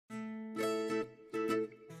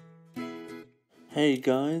Hey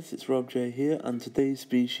guys, it's RobJ here, and today's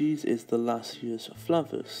species is the Lasius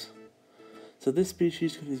Flavius. So this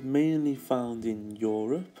species is mainly found in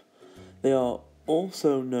Europe. They are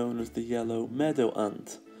also known as the yellow meadow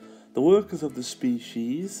ant. The workers of the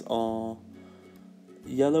species are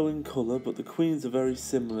yellow in colour, but the queens are very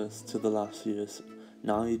similar to the Lasius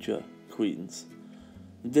niger queens.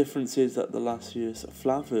 The difference is that the Lasius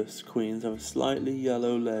Flavius queens have slightly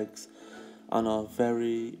yellow legs and are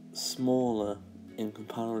very smaller in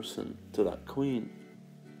comparison to that queen.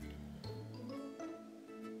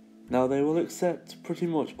 Now they will accept pretty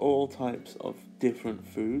much all types of different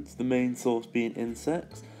foods, the main source being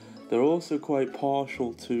insects. They're also quite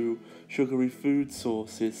partial to sugary food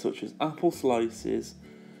sources such as apple slices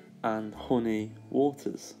and honey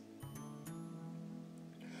waters.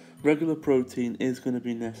 Regular protein is going to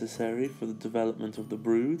be necessary for the development of the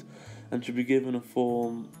brood and should be given a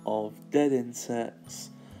form of dead insects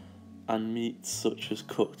and meats such as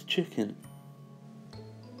cooked chicken.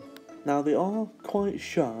 Now they are quite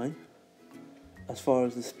shy as far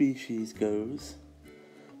as the species goes,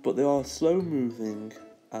 but they are slow moving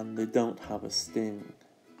and they don't have a sting.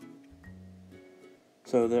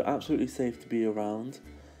 So they're absolutely safe to be around.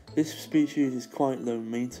 This species is quite low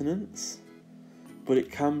maintenance, but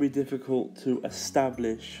it can be difficult to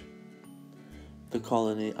establish the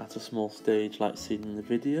colony at a small stage like seen in the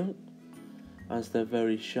video, as they're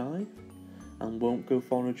very shy and won't go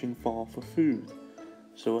foraging far for food.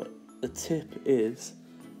 So the tip is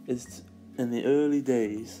in the early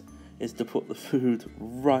days is to put the food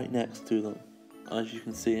right next to them, as you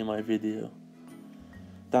can see in my video.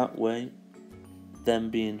 That way,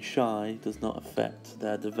 them being shy does not affect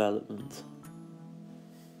their development.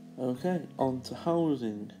 Okay, on to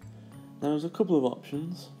housing. Now there's a couple of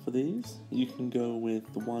options for these. You can go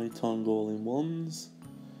with the white tongue all-in-ones.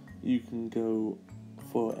 You can go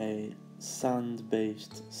for a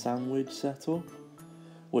sand-based sandwich setup,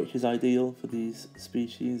 which is ideal for these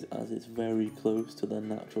species as it's very close to their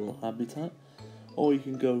natural habitat. Or you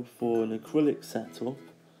can go for an acrylic setup,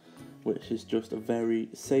 which is just a very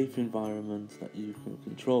safe environment that you can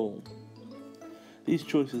control. These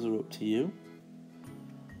choices are up to you.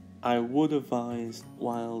 I would advise,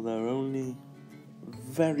 while they're only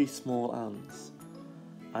very small ants,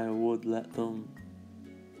 I would let them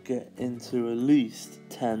get into at least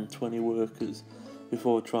 10-20 workers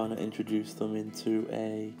before trying to introduce them into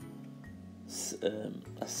a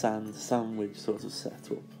sand sandwich sort of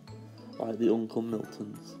setup, like the Uncle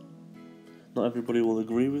Miltons. Not everybody will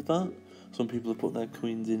agree with that. Some people have put their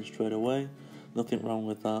queens in straight away. Nothing wrong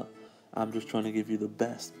with that. I'm just trying to give you the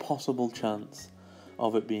best possible chance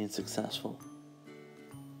of it being successful.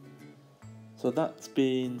 So that's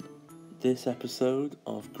been this episode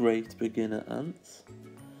of Great Beginner Ants.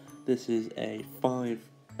 This is a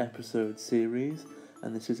 5-episode series,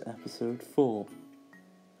 and this is episode 4.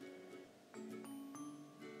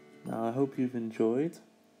 Now I hope you've enjoyed.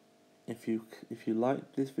 If you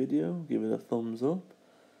liked this video, give it a thumbs up,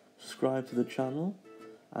 subscribe to the channel,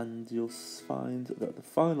 and you'll find that the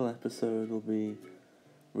final episode will be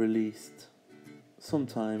released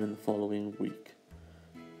sometime in the following week.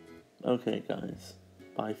 Okay guys,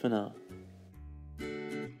 bye for now.